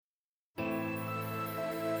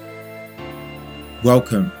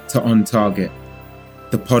Welcome to On Target,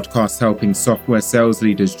 the podcast helping software sales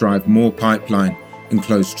leaders drive more pipeline and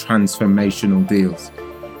close transformational deals.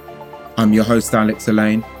 I'm your host, Alex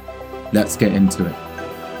Elaine. Let's get into it.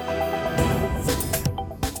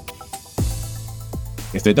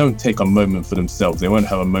 If they don't take a moment for themselves, they won't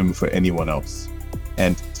have a moment for anyone else.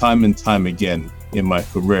 And time again in my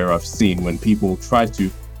career, I've seen when people try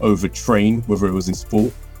to overtrain, whether it was in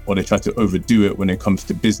sport or they try to overdo it when it comes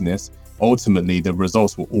to business, ultimately the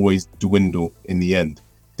results will always dwindle in the end.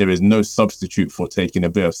 There is no substitute for taking a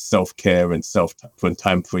bit of self-care and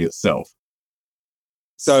time for yourself.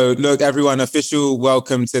 So look, everyone, official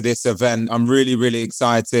welcome to this event. I'm really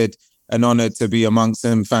excited and honored to be amongst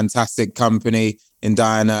some fantastic company in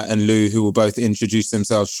Diana and Lou, who will both introduce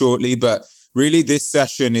themselves shortly. But really, this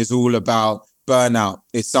session is all about burnout.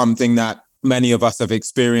 It's something that many of us have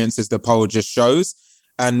experienced, as the poll just shows.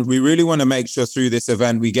 And we really want to make sure through this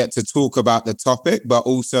event, we get to talk about the topic, but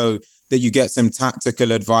also that you get some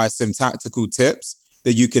tactical advice, some tactical tips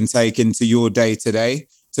that you can take into your day-to-day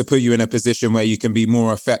to put you in a position where you can be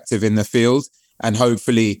more effective in the field and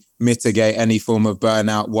hopefully mitigate any form of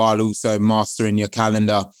burnout while also mastering your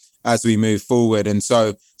calendar as we move forward. And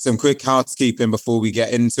so some quick housekeeping before we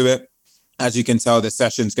get into it. As you can tell, the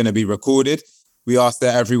session's going to be recorded. We ask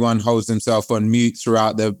that everyone holds themselves on mute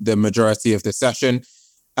throughout the majority of the session.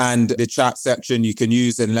 And the chat section you can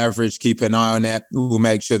use and leverage, keep an eye on it. We'll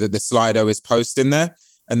make sure that the Slido is posted in there.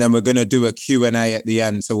 And then we're going to do a Q&A at the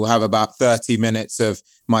end. So we'll have about 30 minutes of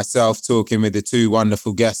myself talking with the two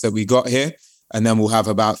wonderful guests that we got here. And then we'll have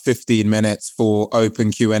about 15 minutes for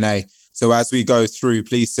open Q&A. So as we go through,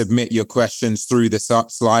 please submit your questions through the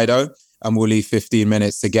Slido and we'll leave 15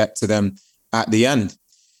 minutes to get to them at the end.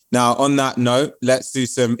 Now, on that note, let's do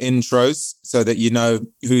some intros so that you know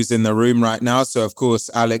who's in the room right now. So, of course,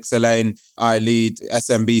 Alex Elaine, I lead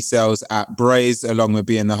SMB sales at Braze, along with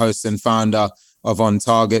being the host and founder of On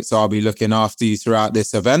Target. So I'll be looking after you throughout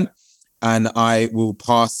this event. And I will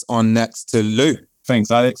pass on next to Lou.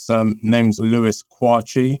 Thanks, Alex. Name's Lewis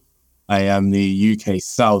Kwakye. I am the UK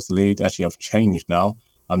sales lead. Actually, I've changed now.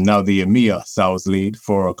 I'm now the EMEA sales lead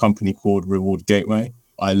for a company called Reward Gateway.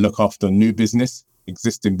 I look after new business,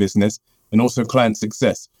 existing business, and also client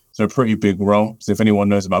success. So a pretty big role. So if anyone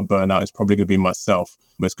knows about burnout, it's probably going to be myself.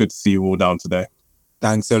 But it's good to see you all down today.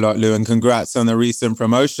 Thanks a lot, Lou, and congrats on the recent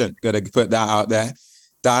promotion. Got to put that out there.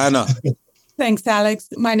 Diana. Thanks, Alex.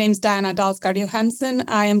 My name's Diana Dalsgaard Johansen.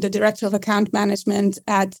 I am the Director of Account Management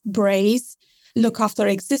at Braze, look after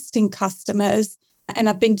existing customers. And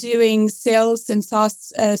I've been doing sales and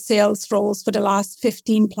SaaS sales roles for the last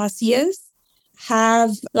 15 plus years.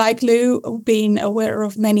 Have, like Lou, been aware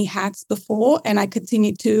of many hats before, and I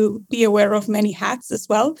continue to be aware of many hats as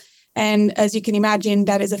well. And as you can imagine,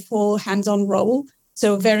 that is a full hands-on role.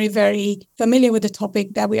 So very familiar with the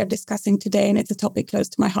topic that we are discussing today, and it's a topic close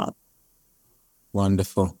to my heart.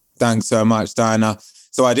 Wonderful. Thanks so much, Diana.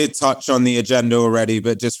 So I did touch on the agenda already,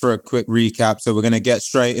 but just for a quick recap. So we're going to get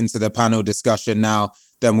straight into the panel discussion now.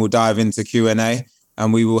 Then we'll dive into Q&A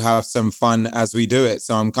and we will have some fun as we do it.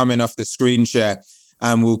 So I'm coming off the screen share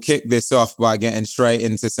and we'll kick this off by getting straight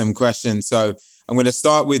into some questions. So I'm going to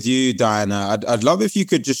start with you, Diana. I'd love if you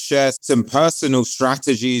could just share some personal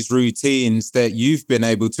strategies, routines that you've been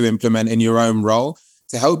able to implement in your own role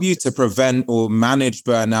to help you to prevent or manage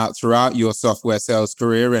burnout throughout your software sales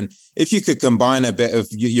career. And if you could combine a bit of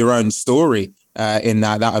your own story in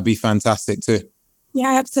that would be fantastic too.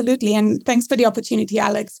 Yeah, absolutely. And thanks for the opportunity,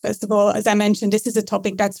 Alex. First of all, as I mentioned, this is a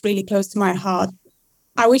topic that's really close to my heart.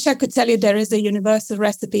 I wish I could tell you there is a universal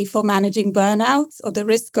recipe for managing burnout or the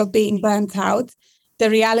risk of being burnt out. The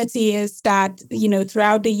reality is that,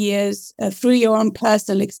 throughout the years, through your own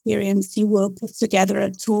personal experience, you will put together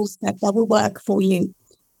a tool set that will work for you.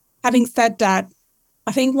 Having said that,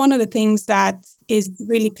 I think one of the things that is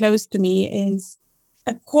really close to me is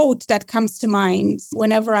a quote that comes to mind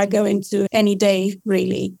whenever I go into any day,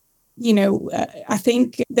 really. I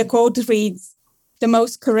think the quote reads, "The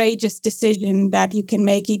most courageous decision that you can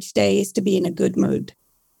make each day is to be in a good mood."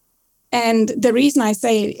 And the reason I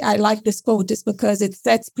say I like this quote is because it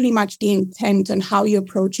sets pretty much the intent on how you're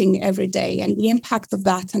approaching every day and the impact of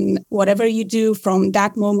that. And whatever you do from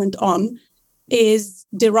that moment on is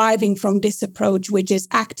deriving from this approach, which is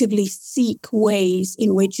actively seek ways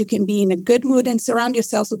in which you can be in a good mood and surround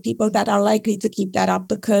yourselves with people that are likely to keep that up,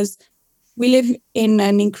 because we live in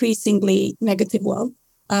an increasingly negative world.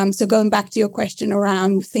 So going back to your question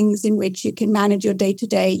around things in which you can manage your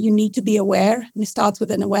day-to-day, you need to be aware. And it starts with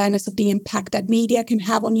an awareness of the impact that media can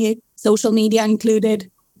have on you, social media included,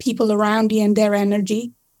 people around you and their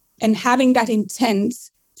energy, and having that intent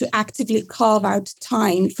to actively carve out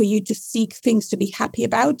time for you to seek things to be happy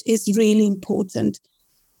about is really important.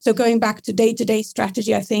 So going back to day-to-day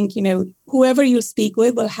strategy, I think, whoever you speak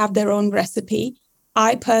with will have their own recipe.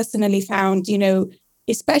 I personally found,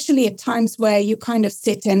 especially at times where you kind of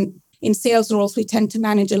sit in sales roles, we tend to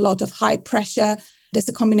manage a lot of high pressure. There's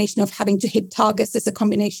a combination of having to hit targets. There's a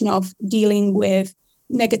combination of dealing with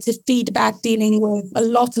negative feedback, dealing with a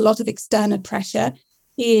lot of external pressure,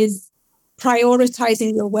 is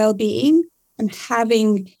prioritizing your well-being and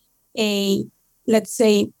having a, let's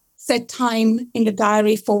say, set time in the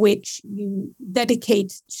diary for which you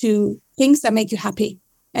dedicate to things that make you happy.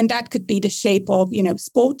 And that could be the shape of,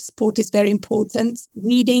 sport. Sport is very important.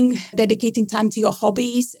 Reading, dedicating time to your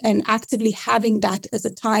hobbies, and actively having that as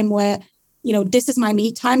a time where, this is my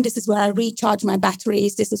me time. This is where I recharge my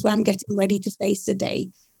batteries. This is where I'm getting ready to face the day.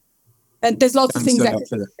 And there's lots of things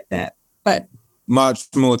that but much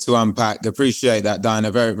more to unpack. Appreciate that,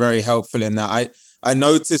 Diana. Very, very helpful in that. I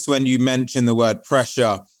noticed when you mentioned the word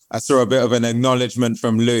pressure, I saw a bit of an acknowledgement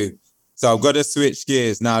from Lou. So I've got to switch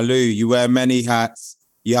gears. Now, Lou, you wear many hats.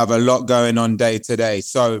 You have a lot going on day to day.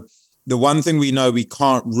 So the one thing we know we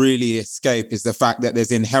can't really escape is the fact that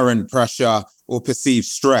there's inherent pressure or perceived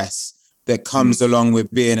stress that comes along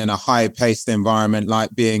with being in a high-paced environment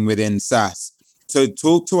like being within SaaS. So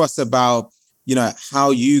talk to us about,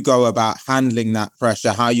 how you go about handling that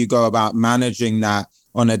pressure, how you go about managing that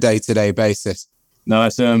on a day-to-day basis. No,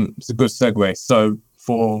 it's a good segue. So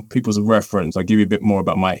for people's reference, I'll give you a bit more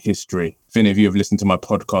about my history. If any of you have listened to my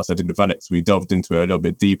podcast I did with Alex, we delved into it a little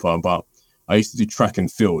bit deeper. But I used to do track and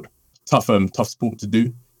field. Tough sport to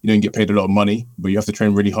do. You don't get paid a lot of money, but you have to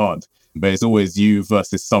train really hard. But it's always you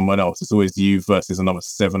versus someone else. It's always you versus another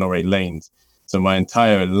 7 or 8 lanes. So my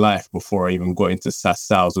entire life before I even got into SaaS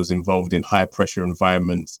sales was involved in high pressure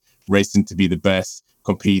environments, racing to be the best,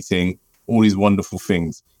 competing, all these wonderful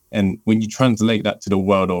things. And when you translate that to the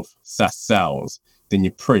world of SaaS sales, then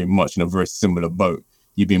you're pretty much in a very similar boat.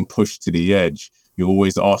 You're being pushed to the edge. You're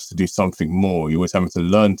always asked to do something more. You're always having to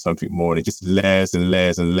learn something more. And it just layers and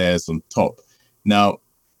layers and layers on top. Now,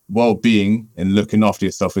 well-being and looking after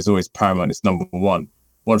yourself is always paramount. It's number one.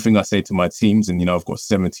 One thing I say to my teams, and I've got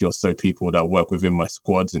 70 or so people that work within my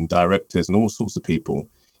squads and directors and all sorts of people.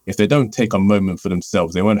 If they don't take a moment for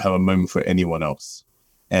themselves, they won't have a moment for anyone else.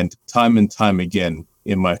 And time again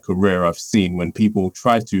in my career, I've seen when people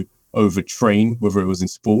try to overtrain, whether it was in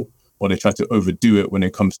sport or they try to overdo it when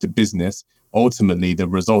it comes to business, ultimately the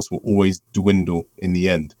results will always dwindle in the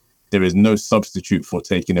end. There is no substitute for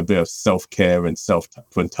taking a bit of self-care and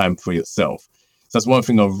time for yourself. So that's one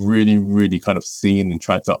thing I've really, really kind of seen and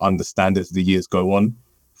tried to understand as the years go on.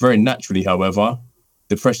 Very naturally, however,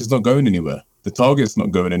 the pressure's not going anywhere. The target's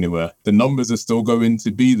not going anywhere. The numbers are still going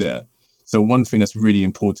to be there. So one thing that's really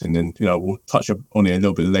important, and we'll touch on it a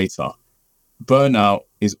little bit later, burnout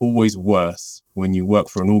is always worse when you work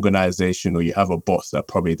for an organization or you have a boss that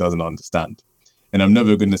probably doesn't understand. And I'm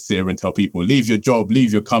never going to sit here and tell people, leave your job,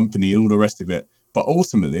 leave your company, and all the rest of it. But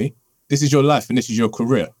ultimately, this is your life and this is your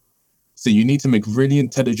career. So you need to make really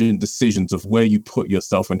intelligent decisions of where you put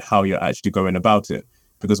yourself and how you're actually going about it.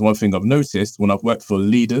 Because one thing I've noticed when I've worked for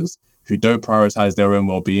leaders who don't prioritize their own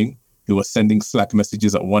well-being, who are sending Slack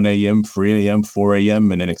messages at 1 a.m., 3 a.m., 4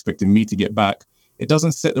 a.m., and then expecting me to get back, it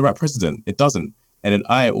doesn't set the right precedent. It doesn't. And then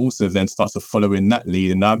I also then start to follow in that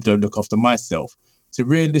lead, and I don't look after myself. So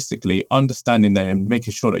realistically, understanding that and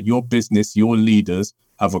making sure that your business, your leaders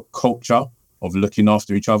have a culture of looking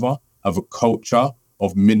after each other, have a culture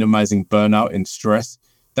of minimizing burnout and stress,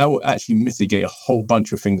 that will actually mitigate a whole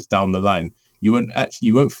bunch of things down the line. You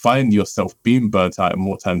won't find yourself being burnt out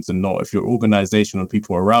more times than not if your organization and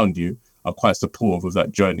people around you are quite supportive of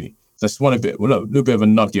that journey. So that's a little bit of a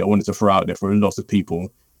nugget I wanted to throw out there for a lot of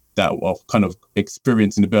people that are kind of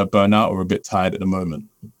experiencing a bit of burnout or a bit tired at the moment.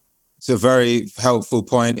 It's a very helpful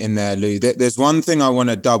point in there, Lou. There's one thing I want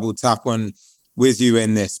to double tap on with you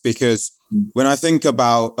in this, because when I think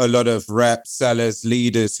about a lot of reps, sellers,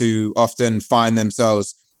 leaders who often find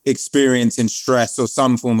themselves experiencing stress or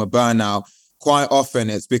some form of burnout, quite often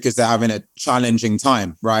it's because they're having a challenging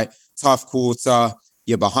time, right? Tough quarter,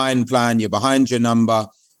 you're behind plan, you're behind your number.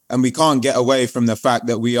 And we can't get away from the fact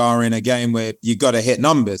that we are in a game where you got to hit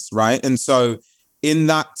numbers, right? And so in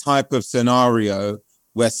that type of scenario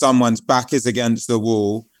where someone's back is against the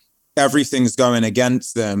wall, everything's going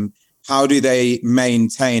against them, how do they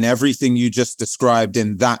maintain everything you just described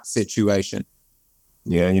in that situation?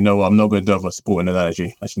 Yeah, I'm not going to do a sporting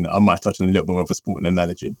analogy. Actually, I might touch on a little bit of a sporting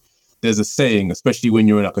analogy. There's a saying, especially when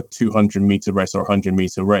you're in like a 200-meter race or a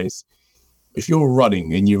 100-meter race, if you're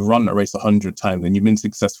running and you run a race 100 times and you've been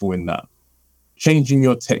successful in that, changing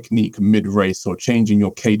your technique mid-race or changing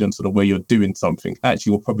your cadence or the way you're doing something actually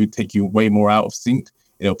will probably take you way more out of sync.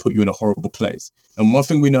 It'll put you in a horrible place. And one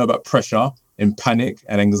thing we know about pressure and panic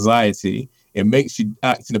and anxiety, it makes you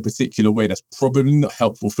act in a particular way that's probably not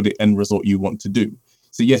helpful for the end result you want to do.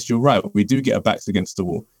 So yes, you're right. We do get our backs against the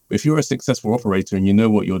wall. But if you're a successful operator and you know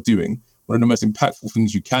what you're doing, one of the most impactful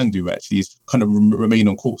things you can do actually is kind of remain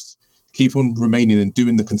on course. Keep on remaining and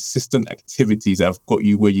doing the consistent activities that have got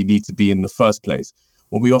you where you need to be in the first place.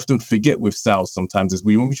 What we often forget with sales sometimes is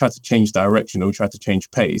when we try to change direction or we try to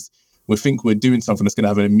change pace, we think we're doing something that's going to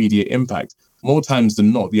have an immediate impact. More times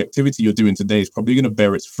than not, the activity you're doing today is probably going to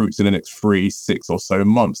bear its fruits in the next 3, 6 or so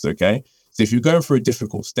months, okay? So if you're going through a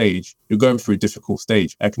difficult stage, you're going through a difficult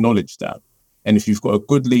stage. Acknowledge that. And if you've got a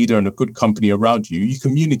good leader and a good company around you, you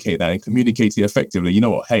communicate that and communicate it effectively. You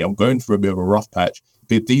know what? Hey, I'm going through a bit of a rough patch,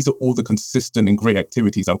 but these are all the consistent and great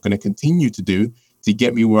activities I'm going to continue to do to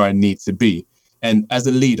get me where I need to be. And as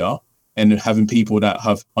a leader, and having people that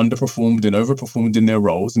have underperformed and overperformed in their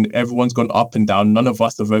roles, and everyone's gone up and down, none of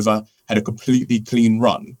us have ever had a completely clean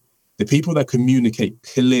run. The people that communicate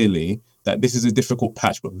clearly that this is a difficult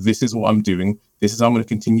patch, but this is what I'm doing, this is how I'm going to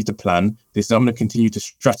continue to plan, this is how I'm going to continue to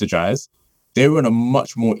strategize, they're on a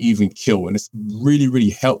much more even keel. And it's really, really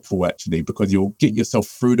helpful, actually, because you'll get yourself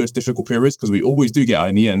through those difficult periods, because we always do get out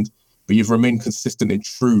in the end, but you've remained consistent and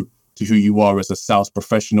true to who you are as a sales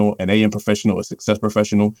professional, an AM professional, a success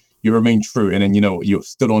professional. You remain true. And then, you're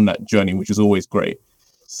still on that journey, which is always great.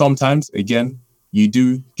 Sometimes, again, you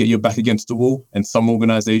do get your back against the wall, and some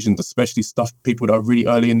organizations, especially people that are really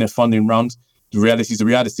early in their funding rounds, the reality is the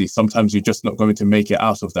reality. Sometimes you're just not going to make it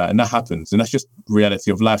out of that. And that happens. And that's just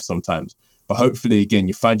reality of life sometimes. But hopefully, again,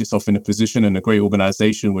 you find yourself in a position in a great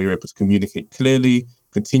organization where you're able to communicate clearly,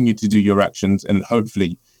 continue to do your actions, and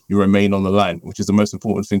hopefully you remain on the line, which is the most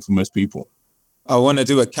important thing for most people. I want to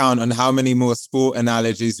do a count on how many more sport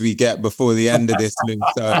analogies we get before the end of this, Lou.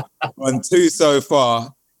 So on 2 so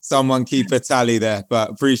far, someone keep a tally there, but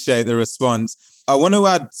appreciate the response. I want to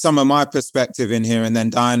add some of my perspective in here, and then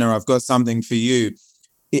Diana, I've got something for you.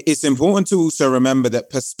 It's important to also remember that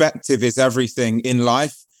perspective is everything in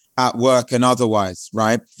life, at work and otherwise,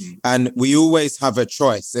 right? And we always have a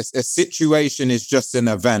choice. A situation is just an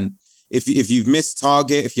event. If you've missed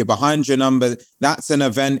target, if you're behind your number, that's an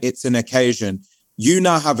event, it's an occasion. You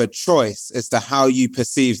now have a choice as to how you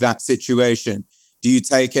perceive that situation. Do you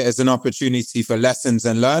take it as an opportunity for lessons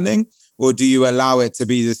and learning, or do you allow it to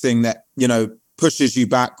be the thing that, pushes you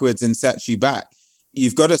backwards and sets you back?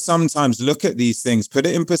 You've got to sometimes look at these things, put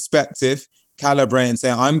it in perspective, calibrate and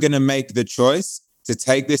say, I'm going to make the choice to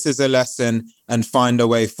take this as a lesson and find a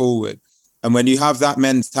way forward. And when you have that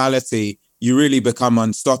mentality, you really become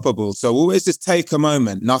unstoppable. So always just take a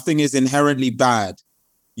moment. Nothing is inherently bad.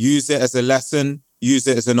 Use it as a lesson. Use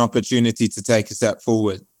it as an opportunity to take a step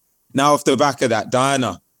forward. Now, off the back of that,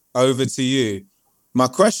 Diana, over to you. My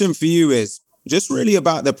question for you is just really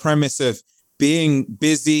about the premise of being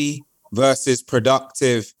busy versus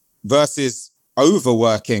productive versus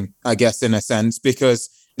overworking, I guess, in a sense, because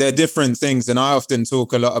they're different things. And I often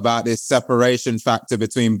talk a lot about this separation factor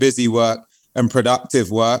between busy work and productive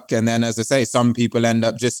work. And then, as I say, some people end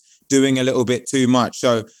up just doing a little bit too much.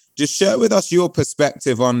 So just share with us your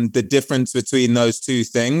perspective on the difference between those two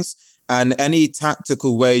things and any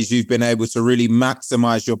tactical ways you've been able to really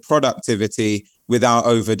maximize your productivity without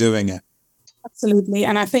overdoing it. Absolutely.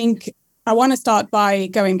 And I think I want to start by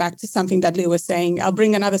going back to something that Lou was saying. I'll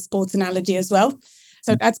bring another sports analogy as well.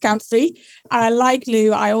 So that's count 3. Like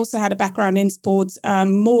Lou, I also had a background in sports,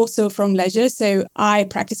 more so from leisure. So I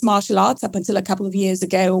practiced martial arts up until a couple of years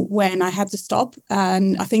ago when I had to stop.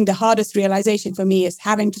 And I think the hardest realization for me is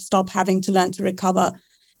having to stop, having to learn to recover.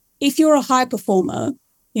 If you're a high performer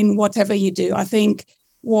in whatever you do, I think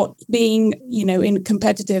what being, in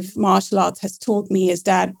competitive martial arts has taught me is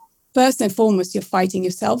that first and foremost, you're fighting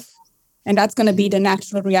yourself. And that's going to be the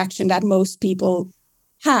natural reaction that most people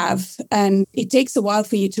have. And it takes a while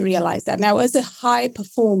for you to realize that. Now, as a high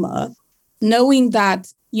performer, knowing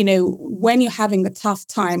that, when you're having a tough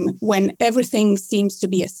time, when everything seems to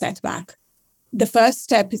be a setback, the first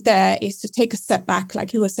step there is to take a step back,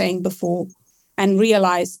 like you were saying before, and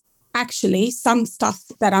realize, actually, some stuff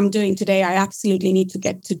that I'm doing today, I absolutely need to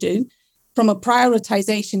get to do. From a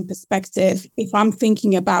prioritization perspective, if I'm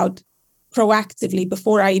thinking about proactively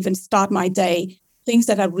before I even start my day, things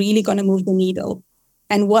that are really going to move the needle,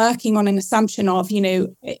 and working on an assumption of,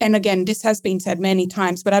 and again, this has been said many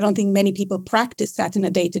times, but I don't think many people practice that in a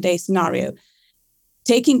day-to-day scenario.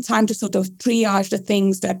 Taking time to sort of triage the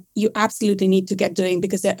things that you absolutely need to get doing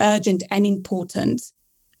because they're urgent and important.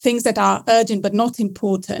 Things that are urgent but not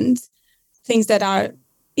important. Things that are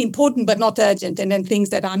important but not urgent, and then things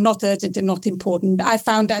that are not urgent and not important. I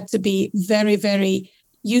found that to be very, very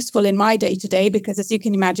useful in my day-to-day, because as you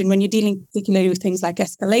can imagine, when you're dealing particularly with things like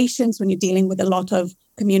escalations, when you're dealing with a lot of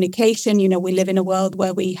communication, we live in a world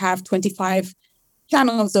where we have 25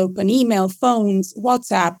 channels open, email, phones,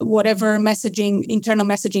 WhatsApp, whatever messaging, internal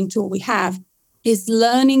messaging tool we have, is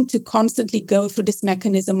learning to constantly go through this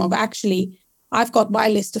mechanism of actually, I've got my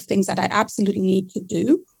list of things that I absolutely need to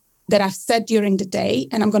do that I've said during the day.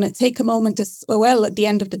 And I'm going to take a moment as well at the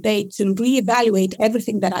end of the day to reevaluate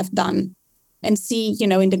everything that I've done and see,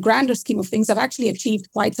 in the grander scheme of things, I've actually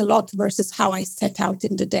achieved quite a lot versus how I set out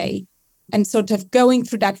in the day. And sort of going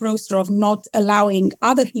through that roster of not allowing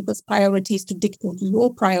other people's priorities to dictate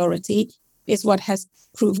your priority is what has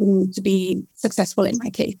proven to be successful in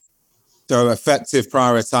my case. So effective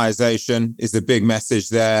prioritization is the big message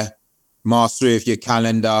there. Mastery of your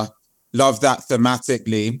calendar. Love that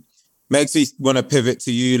thematically. Makes me want to pivot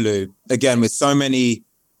to you, Lou. Again, with so many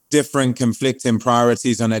different conflicting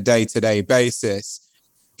priorities on a day-to-day basis,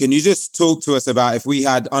 can you just talk to us about, if we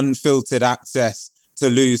had unfiltered access to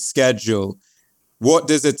Lou's schedule, what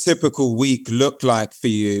does a typical week look like for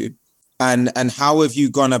you? And how have you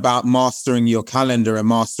gone about mastering your calendar and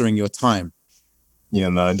mastering your time? Yeah,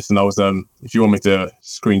 no, listen, I was, if you want me to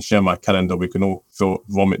screen share my calendar, we can all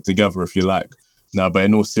vomit together if you like. No, but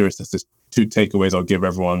in all seriousness, there's 2 takeaways I'll give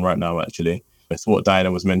everyone right now, actually. It's what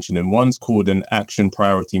Diana was mentioning. One's called an action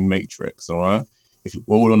priority matrix, all right? If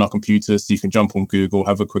we're all on our computers, so you can jump on Google,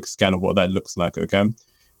 have a quick scan of what that looks like, okay?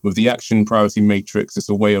 With the action priority matrix, it's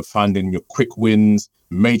a way of finding your quick wins,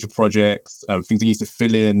 major projects, things that you need to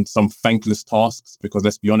fill in, some thankless tasks, because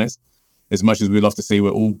let's be honest, as much as we love to say we're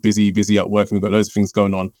all busy at work and we've got loads of things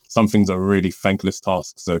going on, some things are really thankless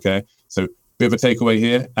tasks, okay? So bit of a takeaway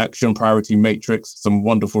here, action priority matrix, some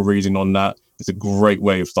wonderful reading on that. It's a great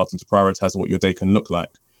way of starting to prioritize what your day can look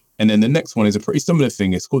like. And then the next one is a pretty similar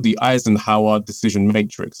thing. It's called the Eisenhower decision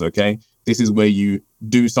matrix, okay? This is where you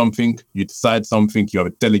do something, you decide something, you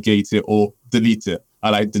either delegate it or delete it.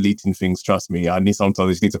 I like deleting things, trust me. Sometimes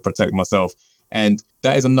I just need to protect myself. And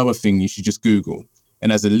that is another thing you should just Google.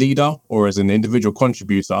 And as a leader or as an individual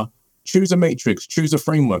contributor, choose a matrix, choose a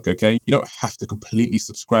framework, okay? You don't have to completely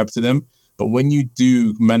subscribe to them. But when you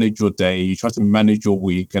do manage your day, you try to manage your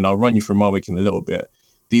week, and I'll run you through my week in a little bit.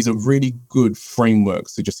 These are really good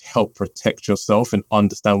frameworks to just help protect yourself and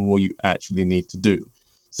understand what you actually need to do.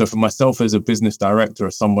 So for myself as a business director, or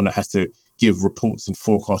someone that has to give reports and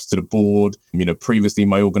forecasts to the board, previously in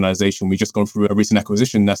my organization, we just gone through a recent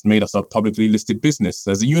acquisition that's made us a publicly listed business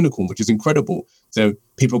as a unicorn, which is incredible. So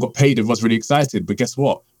people got paid, everyone's really excited. But guess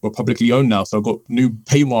what? We're publicly owned now. So I've got new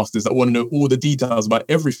paymasters that want to know all the details about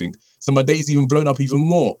everything. So my day's even blown up even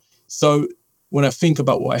more. So when I think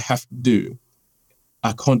about what I have to do,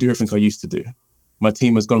 I can't do everything I used to do. My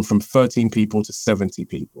team has gone from 13 people to 70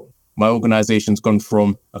 people. My organization's gone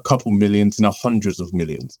from a couple million to now hundreds of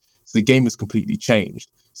millions. So the game has completely changed.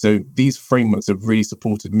 So these frameworks have really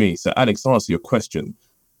supported me. So Alex, to answer your question,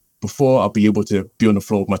 before I'll be able to be on the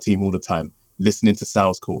floor with my team all the time, listening to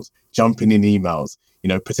sales calls, jumping in emails,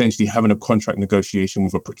 potentially having a contract negotiation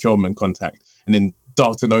with a procurement contact, and then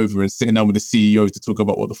darting over and sitting down with the CEO to talk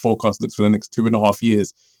about what the forecast looks for the next 2.5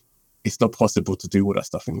 years. It's not possible to do all that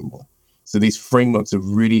stuff anymore. So these frameworks have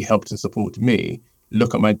really helped and supported me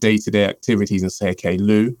look at my day-to-day activities and say, okay,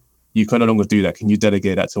 Lou, you can no longer do that. Can you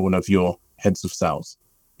delegate that to one of your heads of sales?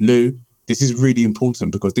 Lou, this is really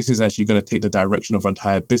important because this is actually going to take the direction of our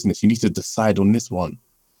entire business. You need to decide on this one.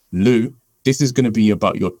 Lou, this is going to be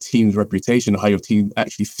about your team's reputation, how your team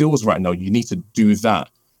actually feels right now. You need to do that.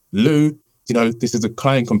 Lou, this is a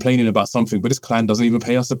client complaining about something, but this client doesn't even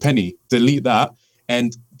pay us a penny. Delete that.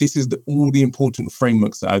 And this is all the important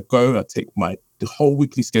frameworks that I take the whole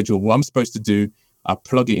weekly schedule, what I'm supposed to do, I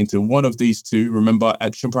plug it into one of these 2. Remember,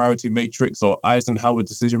 action priority matrix or Eisenhower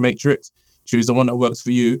decision matrix. Choose the one that works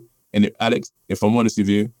for you. And Alex, if I'm honest with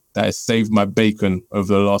you, that has saved my bacon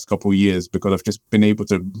over the last couple of years because I've just been able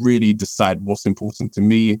to really decide what's important to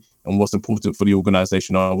me and what's important for the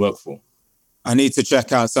organization I work for. I need to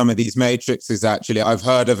check out some of these matrices, actually. I've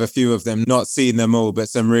heard of a few of them, not seen them all, but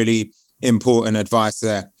some really important advice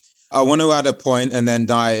there. I want to add a point, and then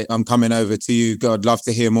Di, I'm coming over to you. I'd love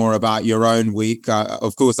to hear more about your own week.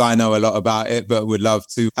 Of course, I know a lot about it, but would love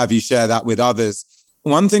to have you share that with others.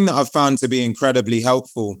 One thing that I've found to be incredibly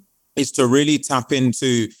helpful is to really tap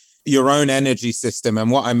into your own energy system. And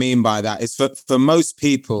what I mean by that is for most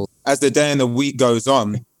people, as the day and the week goes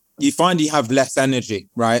on, you find you have less energy,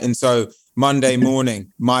 right? And so Monday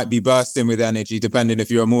morning might be bursting with energy, depending if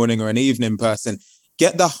you're a morning or an evening person.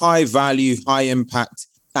 Get the high value, high impact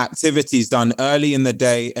activities done early in the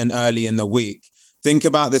day and early in the week. Think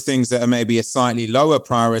about the things that are maybe a slightly lower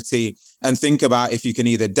priority and think about if you can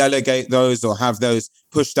either delegate those or have those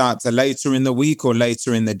pushed out to later in the week or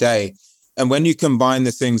later in the day. And when you combine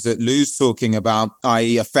the things that Lou's talking about,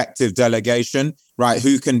 i.e. effective delegation, right?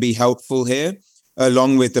 Who can be helpful here,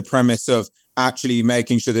 along with the premise of actually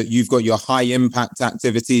making sure that you've got your high impact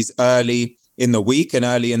activities early in the week and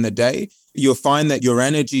early in the day, you'll find that your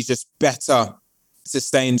energy is just better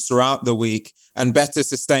sustained throughout the week and better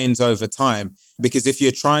sustained over time. Because if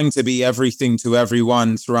you're trying to be everything to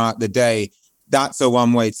everyone throughout the day, that's a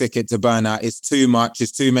one-way ticket to burnout. It's too much.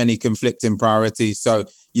 It's too many conflicting priorities. So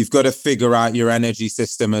you've got to figure out your energy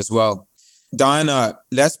system as well. Diana,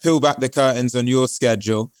 let's peel back the curtains on your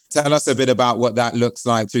schedule. Tell us a bit about what that looks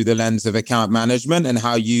like through the lens of account management and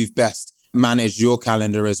how you've best managed your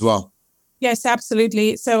calendar as well. Yes,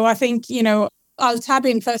 absolutely. So I think, I'll tap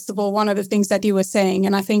in, first of all, one of the things that you were saying.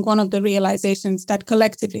 And I think one of the realizations that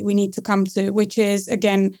collectively we need to come to, which is,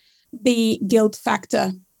 again, the guilt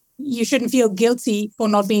factor. You shouldn't feel guilty for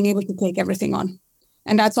not being able to take everything on.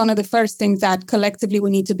 And that's one of the first things that collectively we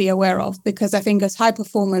need to be aware of, because I think as high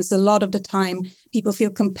performers, a lot of the time, people feel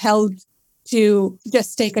compelled to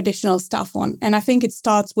just take additional stuff on. And I think it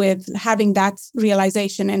starts with having that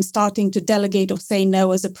realization and starting to delegate or say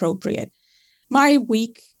no as appropriate. My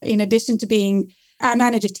week, in addition to I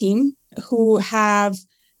manage a team who have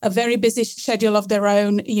a very busy schedule of their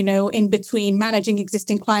own, in between managing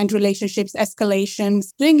existing client relationships,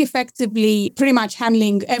 escalations, doing effectively pretty much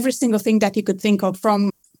handling every single thing that you could think of, from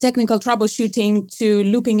technical troubleshooting to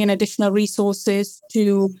looping in additional resources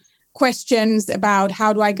to questions about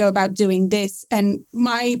how do I go about doing this. And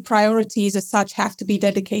my priorities as such have to be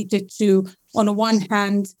dedicated to, on the one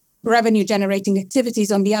hand, revenue generating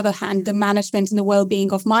activities, on the other hand, the management and the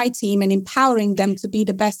well-being of my team and empowering them to be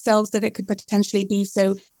the best selves that it could potentially be.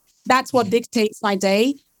 So that's what dictates my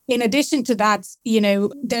day. In addition to that,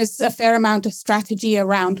 there's a fair amount of strategy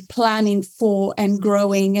around planning for and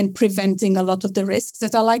growing and preventing a lot of the risks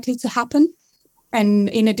that are likely to happen. And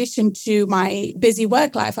in addition to my busy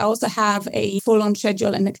work life, I also have a full-on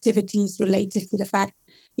schedule and activities related to the fact,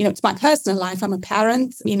 it's my personal life. I'm a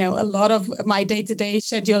parent. A lot of my day-to-day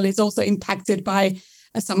schedule is also impacted by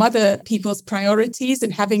some other people's priorities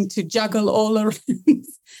and having to juggle all around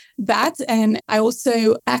that. And I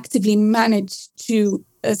also actively manage to,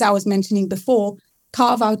 as I was mentioning before,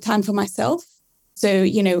 carve out time for myself. So,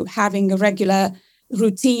 having a regular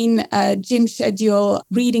routine, gym schedule,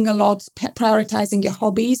 reading a lot, prioritizing your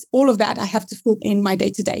hobbies, all of that I have to put in my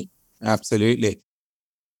day-to-day. Absolutely.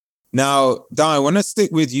 Now, Di, I want to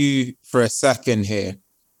stick with you for a second here.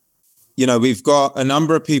 We've got a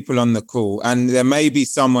number of people on the call, and there may be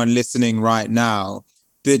someone listening right now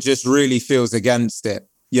that just really feels against it.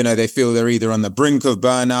 They feel they're either on the brink of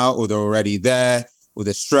burnout or they're already there, or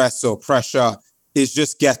the stress or pressure is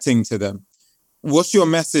just getting to them. What's your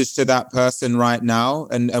message to that person right now?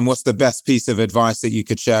 And what's the best piece of advice that you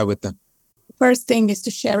could share with them? First thing is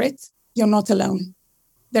to share it. You're not alone.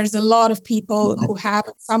 There's a lot of people who have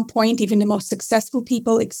at some point, even the most successful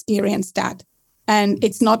people, experienced that. And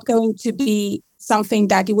it's not going to be something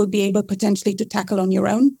that you will be able potentially to tackle on your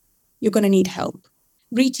own. You're going to need help.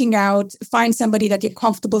 Reaching out, find somebody that you're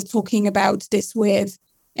comfortable talking about this with.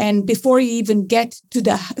 And before you even get to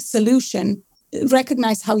the solution,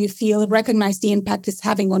 recognize how you feel, recognize the impact it's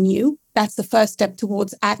having on you. That's the first step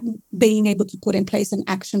towards being able to put in place an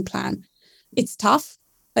action plan. It's tough.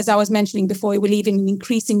 As I was mentioning before, we live in an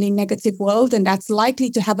increasingly negative world, and that's likely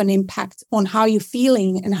to have an impact on how you're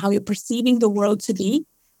feeling and how you're perceiving the world to be.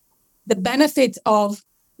 The benefit of,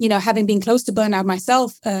 having been close to burnout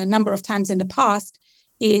myself a number of times in the past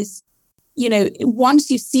is, once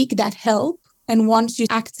you seek that help and once you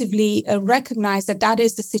actively recognize that that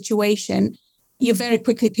is the situation, you very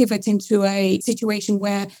quickly pivot into a situation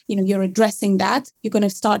where, you're addressing that. You're going to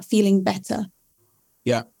start feeling better.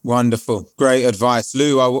 Yeah, wonderful. Great advice.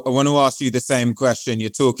 Lou, I want to ask you the same question. You're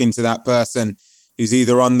talking to that person who's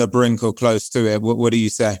either on the brink or close to it. What do you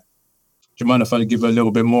say? Do you mind if I give a little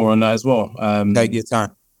bit more on that as well? Take your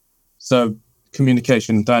time. So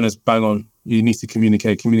communication, Diana's bang on. You need to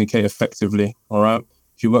communicate effectively, all right?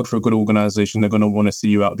 If you work for a good organization, they're going to want to see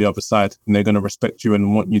you out the other side, and they're going to respect you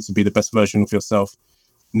and want you to be the best version of yourself.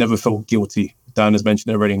 Never feel guilty. Diana's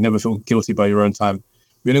mentioned it already. Never feel guilty by your own time.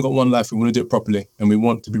 We only got one life. We want to do it properly, and we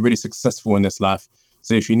want to be really successful in this life.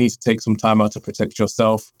 So if you need to take some time out to protect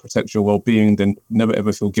yourself, protect your well-being, then never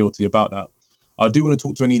ever feel guilty about that. I do want to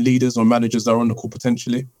talk to any leaders or managers that are on the call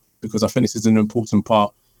potentially, because I think this is an important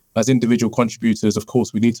part. As individual contributors, of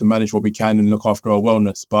course, we need to manage what we can and look after our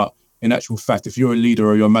wellness. But in actual fact, if you're a leader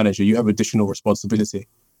or you're a manager, you have additional responsibility.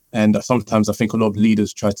 And sometimes I think a lot of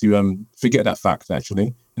leaders try to forget that fact,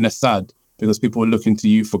 actually. And that's sad because people are looking to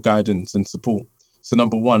you for guidance and support. So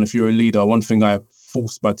number one, if you're a leader, one thing I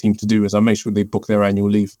force my team to do is I make sure they book their annual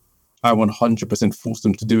leave. I 100% force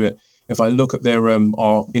them to do it. If I look at their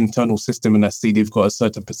our internal system and I see they've got a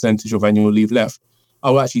certain percentage of annual leave left,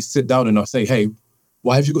 I will actually sit down and I'll say, hey,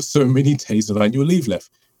 why have you got so many days of annual leave left?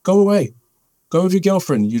 Go away. Go with your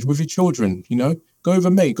girlfriend, with your children, Go with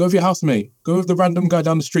a mate, go with your housemate, go with the random guy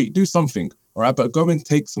down the street, do something, all right? But go and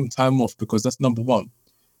take some time off because that's number one.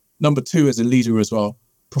 Number two, as a leader as well,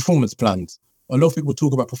 performance plans. A lot of people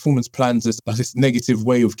talk about performance plans as like this negative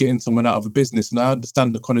way of getting someone out of a business. And I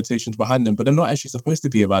understand the connotations behind them, but they're not actually supposed to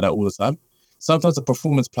be about that all the time. Sometimes a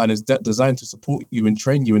performance plan is designed to support you and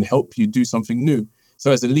train you and help you do something new.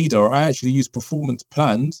 So as a leader, I actually use performance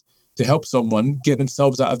plans to help someone get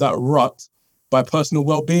themselves out of that rut by personal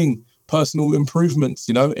well-being, personal improvements,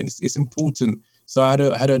 and it's important. So I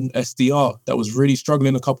had an SDR that was really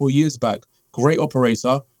struggling a couple of years back. Great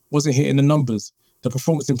operator, wasn't hitting the numbers. The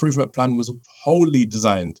performance improvement plan was wholly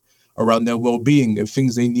designed around their well-being and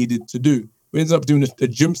things they needed to do. We ended up doing a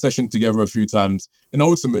gym session together a few times. And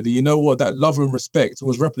ultimately, that love and respect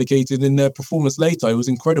was replicated in their performance later. It was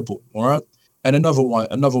incredible, all right? And another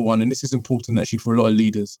one, and this is important actually for a lot of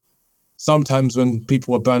leaders. Sometimes when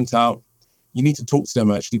people are burnt out, you need to talk to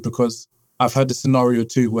them actually, because I've had the scenario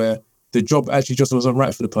too where the job actually just wasn't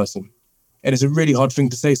right for the person. And it's a really hard thing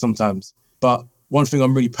to say sometimes. But one thing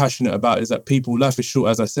I'm really passionate about is that life is short,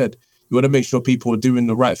 as I said. You want to make sure people are doing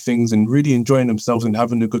the right things and really enjoying themselves and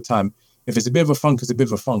having a good time. If it's a bit of a funk, it's a bit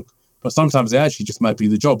of a funk. But sometimes it actually just might be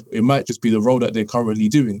the job. It might just be the role that they're currently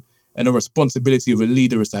doing. And the responsibility of a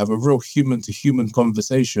leader is to have a real human-to-human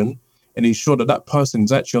conversation and ensure that that person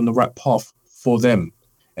is actually on the right path for them.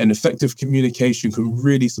 And effective communication can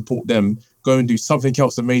really support them go and do something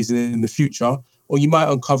else amazing in the future. Or you might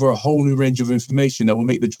uncover a whole new range of information that will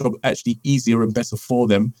make the job actually easier and better for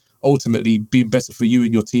them, ultimately being better for you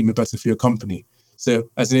and your team and better for your company. So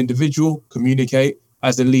as an individual, communicate.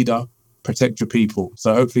 As a leader, protect your people.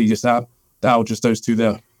 So hopefully just just those two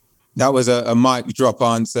there. That was a mic drop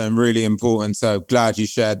answer and really important. So glad you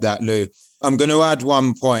shared that, Lou. I'm going to add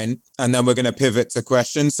one point and then we're going to pivot to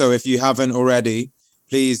questions. So if you haven't already,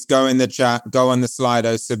 please go in the chat, go on the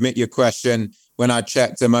Slido, submit your question. When I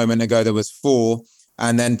checked a moment ago, there was 4.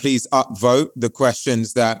 And then please upvote the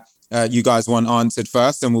questions that you guys want answered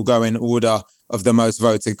first. And we'll go in order of the most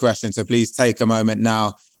voted questions. So please take a moment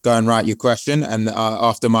now, go and write your question. And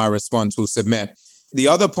after my response, we'll submit. The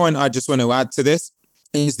other point I just want to add to this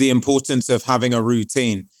is the importance of having a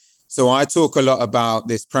routine. So I talk a lot about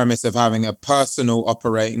this premise of having a personal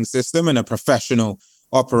operating system and a professional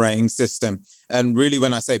operating system. And really,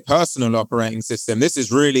 when I say personal operating system, this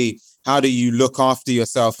is really how do you look after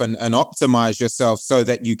yourself and optimize yourself so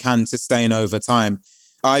that you can sustain over time.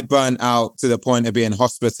 I burnt out to the point of being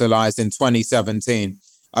hospitalized in 2017.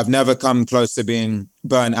 I've never come close to being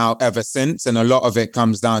burnt out ever since. And a lot of it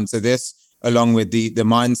comes down to this, along with the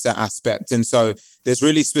mindset aspect. And so there's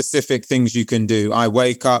really specific things you can do. I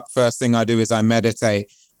wake up, first thing I do is I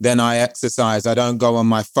meditate. Then I exercise. I don't go on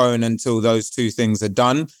my phone until those two things are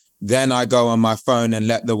done. Then I go on my phone and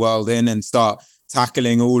let the world in and start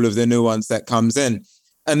tackling all of the nuance that comes in.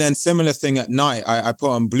 And then similar thing at night. I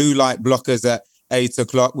put on blue light blockers at 8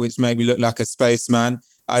 o'clock, which make me look like a spaceman.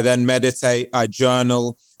 I then meditate, I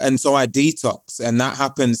journal. And so I detox. And that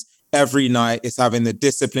happens every night. It's having the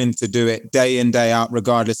discipline to do it day in, day out,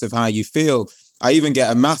 regardless of how you feel. I even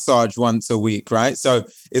get a massage once a week, right? So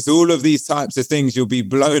it's all of these types of things. You'll be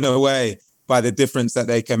blown away by the difference that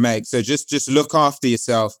they can make. So just look after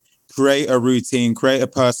yourself, create a routine, create a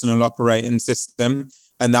personal operating system,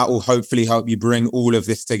 and that will hopefully help you bring all of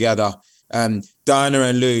this together. Diana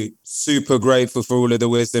and Lou, super grateful for all of the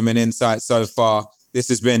wisdom and insight so far. This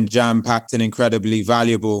has been jam-packed and incredibly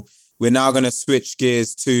valuable. We're now going to switch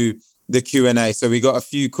gears to the Q&A. So we got a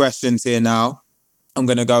few questions here now. I'm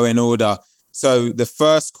going to go in order. So the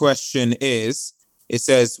first question is, it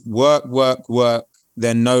says, work,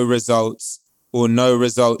 then no results, or no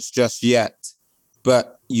results just yet.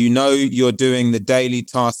 But you're doing the daily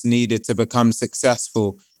tasks needed to become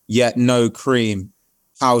successful, yet no cream.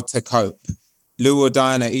 How to cope? Lou or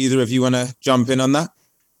Diana, either of you want to jump in on that?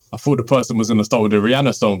 I thought the person was going to start with the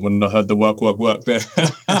Rihanna song when I heard the work there.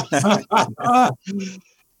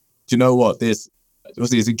 Do you know what? Is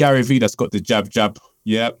it Gary Vee that's got the jab?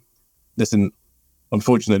 Yeah. Listen,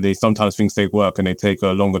 unfortunately, sometimes things take work and they take a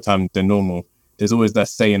longer time than normal. There's always that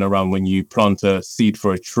saying around when you plant a seed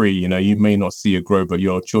for a tree, you may not see it grow, but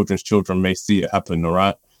your children's children may see it happen, all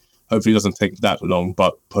right? Hopefully it doesn't take that long,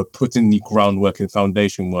 but put in the groundwork and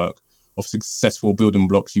foundation work of successful building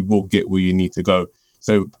blocks, you will get where you need to go.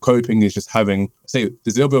 So coping is just having, there's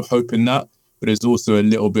a little bit of hope in that, but there's also a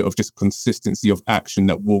little bit of just consistency of action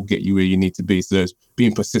that will get you where you need to be. So there's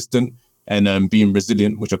being persistent and being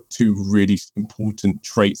resilient, which are two really important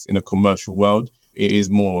traits in a commercial world. It is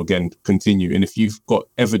more, again, continue. And if you've got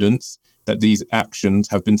evidence that these actions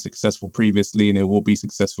have been successful previously and it will be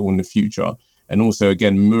successful in the future, and also,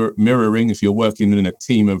 again, mirroring, if you're working in a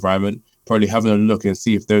team environment, probably having a look and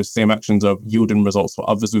see if those same actions are yielding results for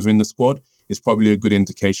others within the squad is probably a good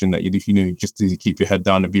indication that you just need to keep your head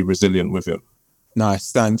down and be resilient with it.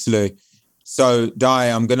 Nice. Thanks, Lou. So, Di,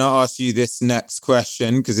 I'm going to ask you this next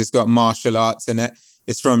question because it's got martial arts in it.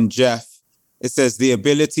 It's from Jeff. It says, the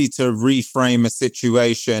ability to reframe a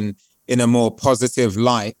situation in a more positive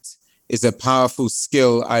light is a powerful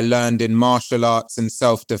skill I learned in martial arts and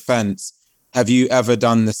self-defense. Have you ever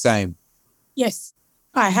done the same? Yes,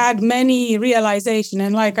 I had many realizations.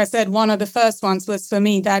 And like I said, one of the first ones was for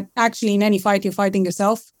me that actually in any fight, you're fighting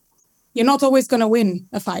yourself. You're not always going to win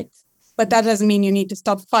a fight, but that doesn't mean you need to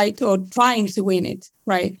stop fight or trying to win it,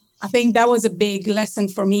 right? I think that was a big lesson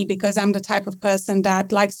for me because I'm the type of person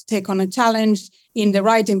that likes to take on a challenge. In the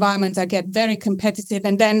right environment, I get very competitive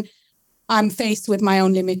and then I'm faced with my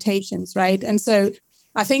own limitations, right? And so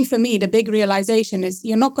I think for me, the big realization is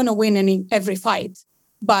you're not going to win every fight,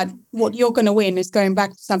 but what you're going to win is going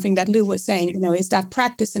back to something that Lou was saying, is that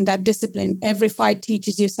practice and that discipline. Every fight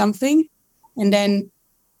teaches you something. And then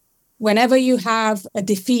whenever you have a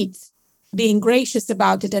defeat, being gracious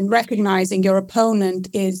about it and recognizing your opponent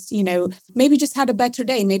is, maybe just had a better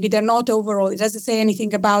day. Maybe they're not overall. It doesn't say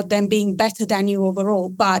anything about them being better than you overall.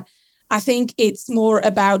 But I think it's more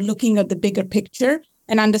about looking at the bigger picture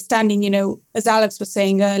and understanding, as Alex was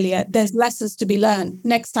saying earlier, there's lessons to be learned.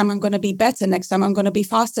 Next time I'm going to be better. Next time I'm going to be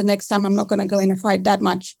faster. Next time I'm not going to go in a fight that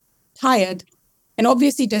much tired. And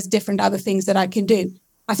obviously there's different other things that I can do.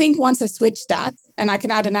 I think once I switched that, and I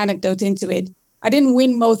can add an anecdote into it, I didn't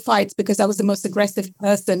win most fights because I was the most aggressive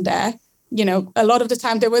person there. A lot of the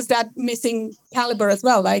time there was that missing caliber as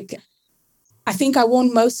well. Like, I think I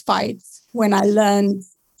won most fights when I learned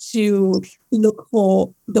to look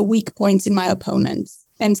for the weak points in my opponents.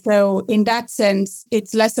 And so in that sense,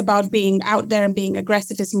 it's less about being out there and being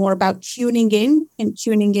aggressive. It's more about tuning in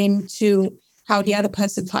to how the other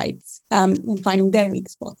person fights and finding their weak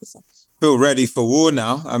spots. Feel ready for war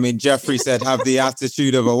now. I mean, Jeffrey said, have the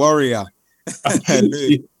attitude of a warrior.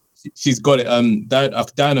 She's got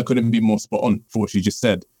it. Diana couldn't be more spot on for what she just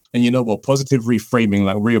said. And you know what? Positive reframing,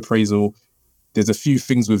 like reappraisal, there's a few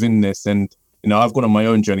things within this. And, I've gone on my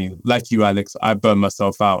own journey. Like you, Alex, I burned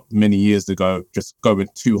myself out many years ago, just going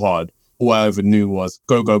too hard. All I ever knew was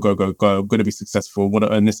go. I'm going to be successful. Want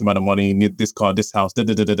to earn this amount of money, need this car, this house,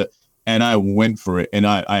 And I went for it and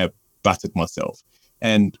I battered myself.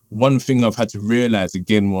 And one thing I've had to realize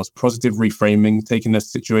again was positive reframing, taking a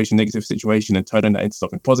negative situation and turning that into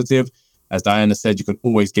something positive. As Diana said, you can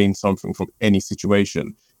always gain something from any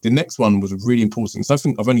situation. The next one was really important.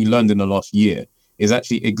 Something I've only learned in the last year is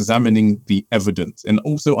actually examining the evidence and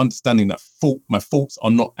also understanding that my faults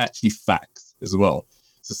are not actually facts as well.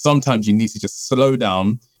 So sometimes you need to just slow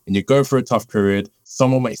down and you go through a tough period.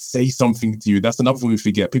 Someone might say something to you. That's another thing we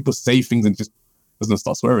forget. People say things and just doesn't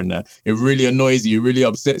start swearing there. It really annoys you, it really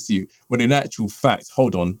upsets you. When in actual fact,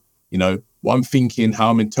 hold on, what I'm thinking,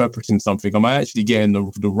 how I'm interpreting something, am I actually getting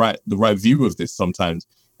the right view of this sometimes?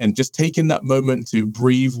 And just taking that moment to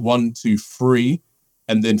breathe 1, 2, 3,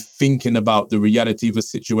 and then thinking about the reality of a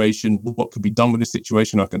situation, what could be done with the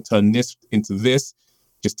situation, I can turn this into this.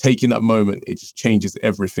 Just taking that moment, it just changes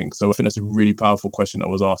everything. So I think that's a really powerful question that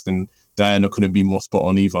was asked, and Diana couldn't be more spot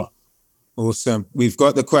on either. Awesome. We've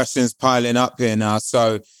got the questions piling up here now.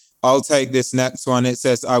 So I'll take this next one. It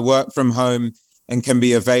says, I work from home and can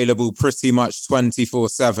be available pretty much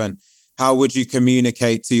 24/7. How would you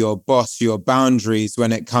communicate to your boss your boundaries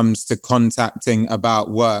when it comes to contacting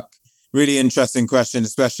about work? Really interesting question,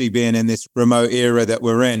 especially being in this remote era that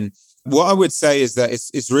we're in. What I would say is that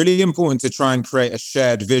it's really important to try and create a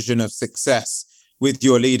shared vision of success with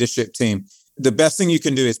your leadership team. The best thing you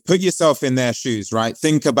can do is put yourself in their shoes, right?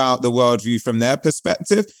 Think about the worldview from their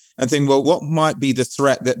perspective and think, well, what might be the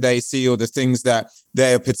threat that they see or the things that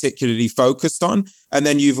they're particularly focused on? And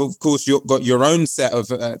then you've got your own set of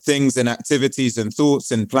things and activities and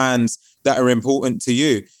thoughts and plans that are important to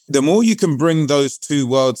you. The more you can bring those two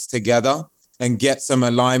worlds together and get some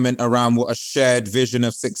alignment around what a shared vision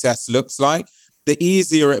of success looks like, the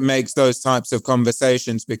easier it makes those types of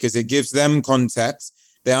conversations because it gives them context.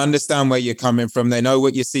 They understand where you're coming from. They know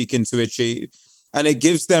what you're seeking to achieve. And it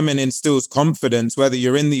gives them and instills confidence, whether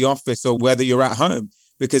you're in the office or whether you're at home,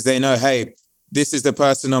 because they know, hey, this is the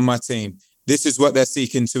person on my team. This is what they're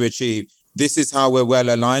seeking to achieve. This is how we're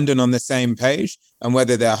well aligned and on the same page. And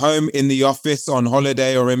whether they're home, in the office, on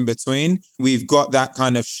holiday, or in between, we've got that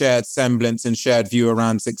kind of shared semblance and shared view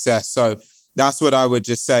around success. So that's what I would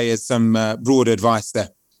just say is some broad advice there.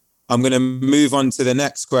 I'm going to move on to the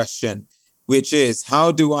next question, which is,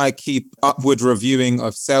 how do I keep upward reviewing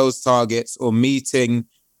of sales targets or meeting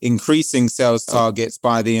increasing sales targets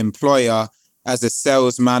by the employer as a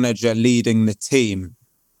sales manager leading the team?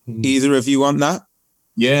 Either of you want that?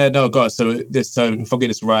 Yeah, no, God. So if I get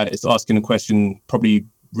this right, it's asking a question, probably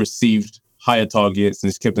received higher targets and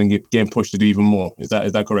it's kept on getting pushed to do even more. Is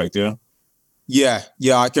that correct? Yeah.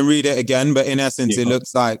 Yeah. I can read it again, but in essence, it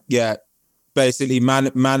looks like, basically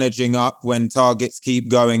managing up when targets keep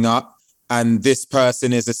going up, and this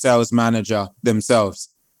person is a sales manager themselves.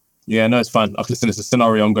 Yeah, no, it's fine. Listen, it's a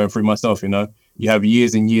scenario I'm going through myself. You have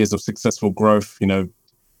years and years of successful growth.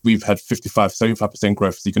 We've had 75%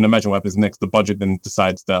 growth. So you can imagine what happens next. The budget then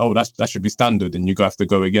decides that, that should be standard, and you have to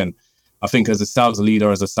go again. I think as a sales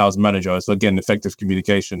leader, as a sales manager, so again, effective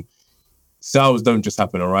communication. Sales don't just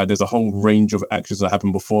happen, all right? There's a whole range of actions that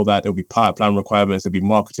happen before that. There'll be pipeline requirements, there'll be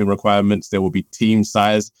marketing requirements, there will be team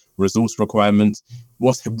size, resource requirements.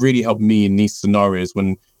 What's really helped me in these scenarios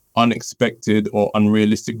when unexpected or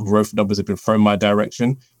unrealistic growth numbers have been thrown my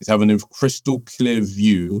direction is having a crystal clear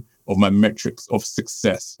view of my metrics of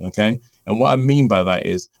success, okay? And what I mean by that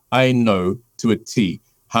is I know to a T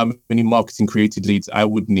how many marketing created leads I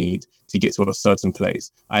would need to get to a certain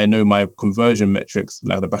place. I know my conversion metrics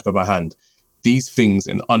like the back of my hand. These things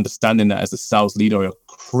and understanding that as a sales leader are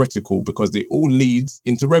critical because they all leads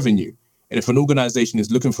into revenue. And if an organization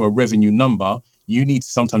is looking for a revenue number, you need to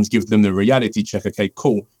sometimes give them the reality check. Okay,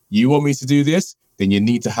 cool. You want me to do this? Then you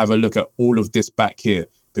need to have a look at all of this back here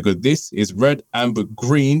because this is red, amber,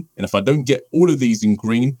 green. And if I don't get all of these in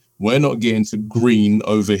green, we're not getting to green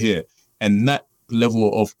over here. And that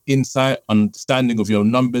level of insight, understanding of your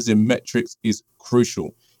numbers and metrics is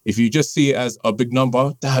crucial. If you just see it as a big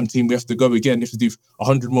number, damn team, we have to go again, we have to do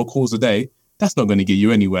 100 more calls a day, that's not going to get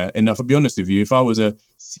you anywhere. And if I'll be honest with you, if I was a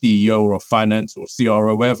CEO or a finance or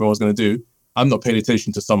CRO, whatever I was going to do, I'm not paying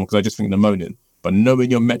attention to someone because I just think they're moaning. But knowing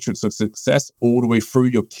your metrics of success all the way through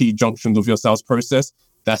your key junctions of your sales process,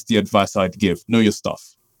 that's the advice I'd give. Know your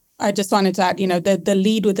stuff. I just wanted to add, the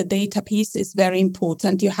lead with the data piece is very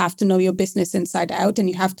important. You have to know your business inside out and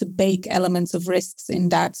you have to bake elements of risks in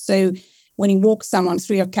that. So when you walk someone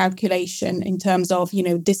through your calculation in terms of,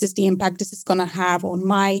 this is the impact this is going to have on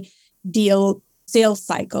my deal sales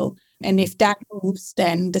cycle. And if that moves,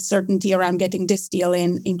 then the certainty around getting this deal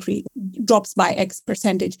in drops by X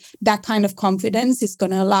percentage. That kind of confidence is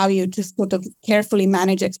going to allow you to sort of carefully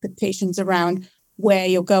manage expectations around where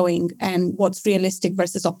you're going and what's realistic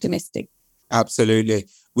versus optimistic. Absolutely.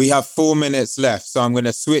 We have 4 minutes left, so I'm going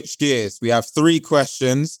to switch gears. We have 3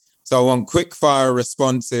 questions. So I want quick fire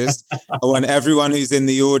responses. I want everyone who's in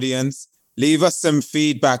the audience, leave us some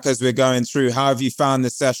feedback as we're going through. How have you found the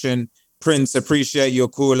session? Prince, appreciate your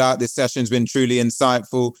call out. This session's been truly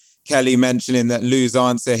insightful. Kelly mentioning that Lou's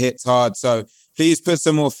answer hits hard. So please put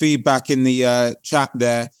some more feedback in the chat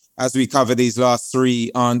there as we cover these last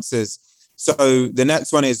 3 answers. So the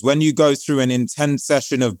next one is, when you go through an intense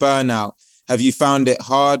session of burnout, have you found it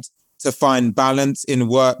hard to find balance in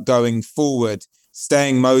work going forward?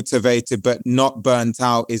 Staying motivated but not burnt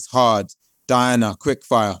out is hard. Diana, quick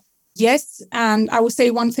fire. Yes. And I will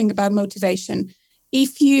say one thing about motivation.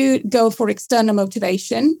 If you go for external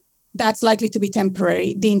motivation, that's likely to be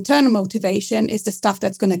temporary. The internal motivation is the stuff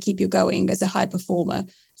that's going to keep you going as a high performer.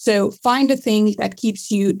 So find a thing that keeps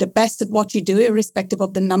you the best at what you do, irrespective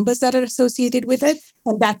of the numbers that are associated with it.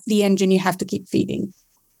 And that's the engine you have to keep feeding.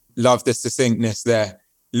 Love the succinctness there.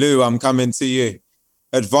 Lou, I'm coming to you.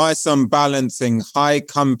 Advice on balancing high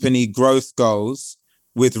company growth goals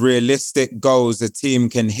with realistic goals a team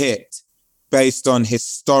can hit based on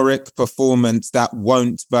historic performance that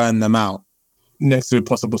won't burn them out. Next to a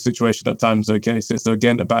possible situation at times, okay? So it's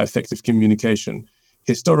again about effective communication.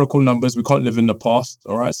 Historical numbers, we can't live in the past,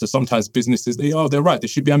 all right? So sometimes businesses, they're right. They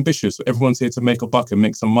should be ambitious. Everyone's here to make a buck and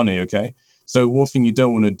make some money, okay? So one thing you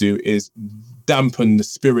don't want to do is dampen the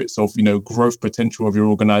spirits of, growth potential of your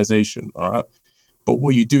organization, all right? But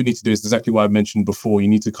what you do need to do is exactly what I mentioned before. You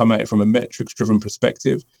need to come at it from a metrics-driven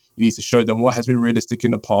perspective. You need to show them what has been realistic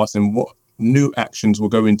in the past and what new actions we're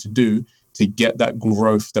going to do to get that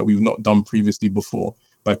growth that we've not done previously before.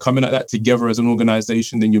 By coming at that together as an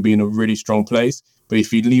organization, then you'll be in a really strong place. But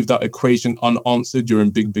if you leave that equation unanswered, you're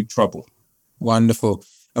in big, big trouble. Wonderful.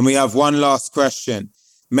 And we have one last question.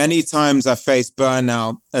 Many times I face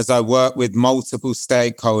burnout as I work with multiple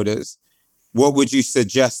stakeholders. what would you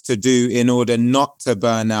suggest to do in order not to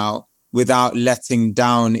burn out without letting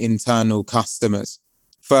down internal customers?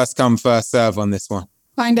 First come, first serve on this one.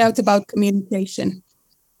 Find out about communication.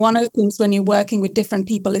 One of the things when you're working with different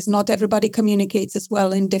people is not everybody communicates as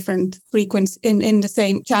well in different frequencies, in the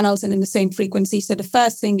same channels and in the same frequency. So the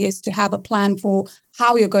first thing is to have a plan for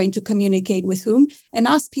how you're going to communicate with whom, and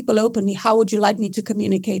ask people openly, how would you like me to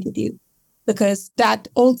communicate with you? Because that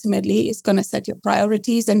ultimately is going to set your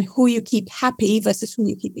priorities and who you keep happy versus who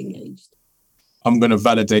you keep engaged. I'm going to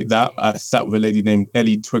validate that. I sat with a lady named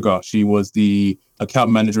Ellie Twigger. She was the account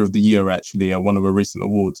manager of the year, actually, at one of her recent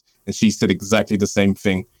awards. And she said exactly the same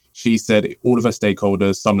thing. She said all of her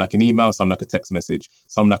stakeholders, some like an email, some like a text message,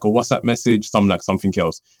 some like a WhatsApp message, some like something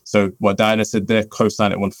else. So what Diana said there,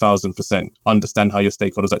 co-sign it 1000%. Understand how your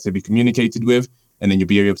stakeholders like to be communicated with, and then you'll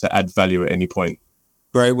be able to add value at any point.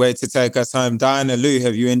 Great way to take us home. Diana, Lou,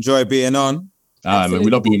 have you enjoyed being on? Man, we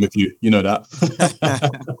love being with you. You know that.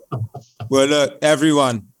 Well, look,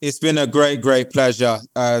 everyone, it's been a great, great pleasure.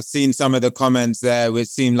 Seen some of the comments there, which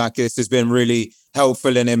seem like this has been really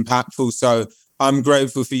helpful and impactful. So I'm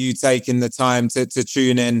grateful for you taking the time to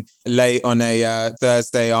tune in late on a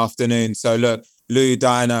Thursday afternoon. So look, Lou,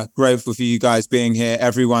 Diana, grateful for you guys being here.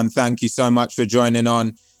 Everyone, thank you so much for joining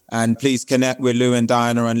on. And please connect with Lou and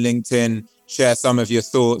Diana on LinkedIn. Share some of your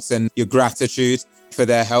thoughts and your gratitude for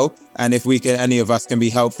their help. And if any of us can be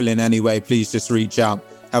helpful in any way, please just reach out.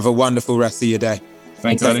 Have a wonderful rest of your day.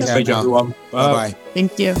 Thanks, Alex. Thank you, everyone. Bye-bye.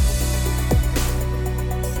 Thank you.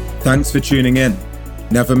 Thanks for tuning in.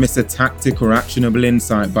 Never miss a tactic or actionable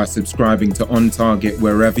insight by subscribing to On Target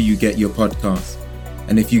wherever you get your podcasts.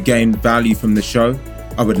 And if you gained value from the show,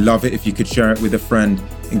 I would love it if you could share it with a friend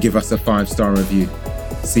and give us a 5-star review.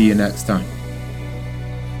 See you next time.